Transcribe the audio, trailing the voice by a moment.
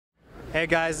Hey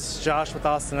guys, this is Josh with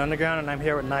Austin Underground, and I'm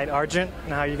here with Night Argent.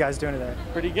 And how are you guys doing today?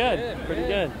 Pretty good. Pretty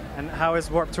good. And how has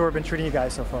Warped Tour been treating you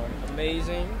guys so far?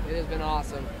 Amazing. It has been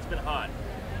awesome. It's been hot.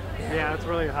 Yeah, it's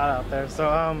really hot out there. So,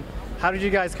 how did you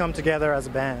guys come together as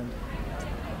a band?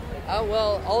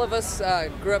 Well, all of us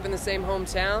grew up in the same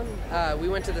hometown. We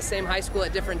went to the same high school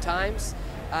at different times.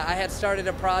 I had started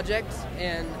a project,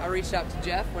 and I reached out to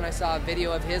Jeff when I saw a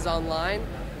video of his online.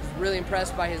 I was really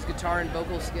impressed by his guitar and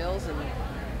vocal skills, and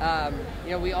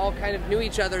we all kind of knew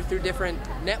each other through different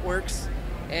networks,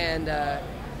 and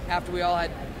after we all had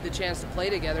the chance to play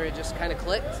together, it just kind of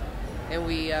clicked, and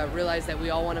we realized that we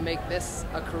all want to make this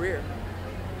a career.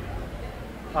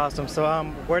 Awesome. So,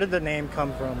 where did the name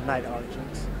come from, Night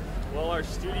Argent? Well, our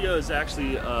studio is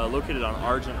actually located on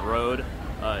Argent Road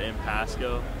in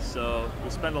Pasco, so we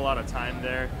spend a lot of time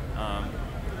there.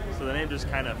 So the name just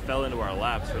kind of fell into our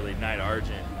laps, really, Night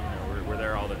Argent. We're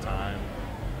there all the time.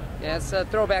 Yeah, it's a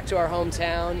throwback to our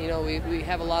hometown. We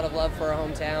have a lot of love for our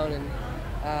hometown,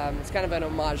 and it's kind of an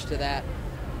homage to that.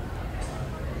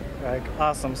 Right,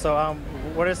 awesome. So,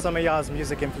 what are some of y'all's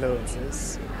music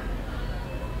influences?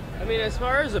 I mean, as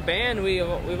far as a band,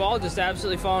 we've all just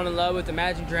absolutely fallen in love with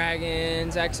Imagine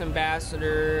Dragons,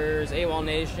 Ex-Ambassadors, AWOL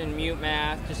Nation, Mute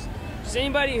Math, just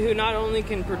anybody who not only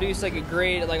can produce like a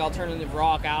great alternative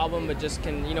rock album, but just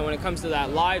can, when it comes to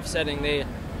that live setting, they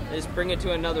just bring it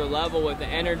to another level with the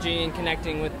energy and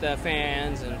connecting with the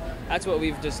fans, and that's what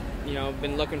we've just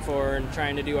been looking for and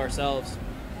trying to do ourselves.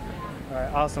 All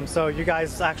right, awesome. So you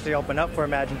guys actually opened up for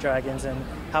Imagine Dragons, and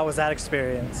how was that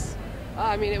experience?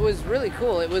 I mean, it was really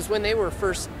cool. It was when they were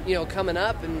first, coming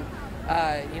up, and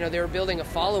they were building a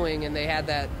following, and they had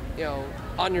that,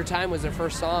 On Your Time was their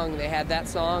first song. They had that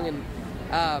song,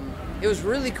 and it was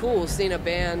really cool seeing a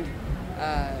band,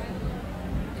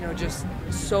 just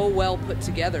so well put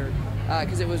together,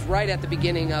 because it was right at the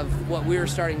beginning of what we were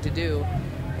starting to do,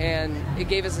 and it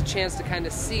gave us a chance to kind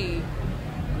of see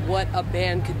what a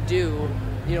band could do,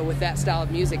 with that style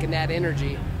of music and that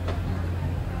energy.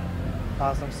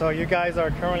 Awesome. So you guys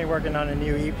are currently working on a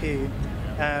new EP,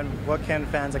 and what can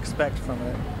fans expect from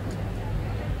it?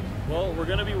 Well, we're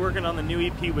going to be working on the new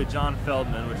EP with John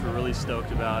Feldman, which we're really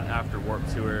stoked about after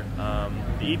Warped Tour.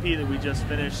 The EP that we just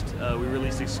finished, we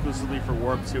released exclusively for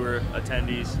Warped Tour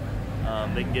attendees.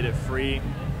 They can get it free.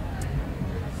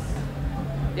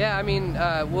 Yeah, I mean,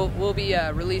 we'll be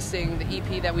releasing the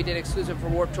EP that we did exclusive for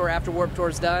Warped Tour after Warped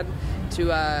Tour's done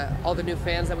to all the new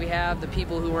fans that we have, the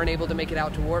people who weren't able to make it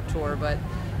out to Warped Tour. But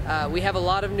we have a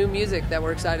lot of new music that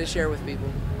we're excited to share with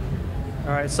people.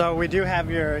 All right, so we do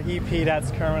have your EP that's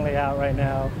currently out right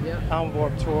now on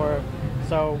Warped Tour.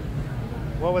 So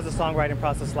what was the songwriting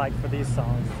process like for these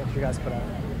songs that you guys put out?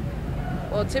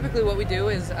 Well, typically what we do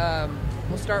is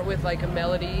we'll start with like a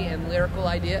melody and lyrical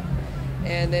idea,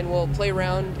 and then we'll play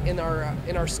around in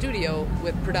our studio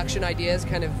with production ideas,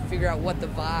 kind of figure out what the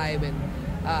vibe and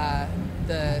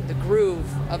the groove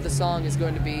of the song is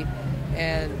going to be.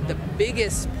 And the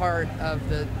biggest part of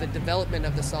the development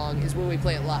of the song is when we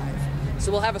play it live.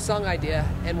 So we'll have a song idea,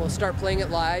 and we'll start playing it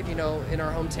live, in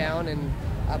our hometown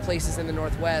and places in the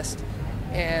Northwest.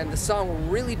 And the song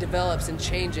really develops and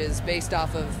changes based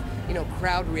off of,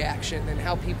 crowd reaction and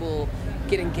how people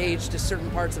get engaged to certain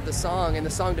parts of the song, and the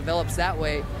song develops that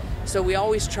way. So we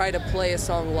always try to play a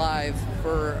song live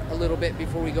for a little bit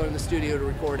before we go to the studio to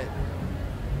record it.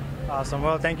 Awesome.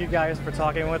 Well, thank you guys for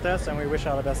talking with us, and we wish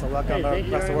you all the best of luck on the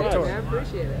rest of the Warped Tour. I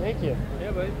appreciate it. Thank you.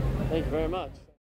 Yeah, buddy. Thank you very much.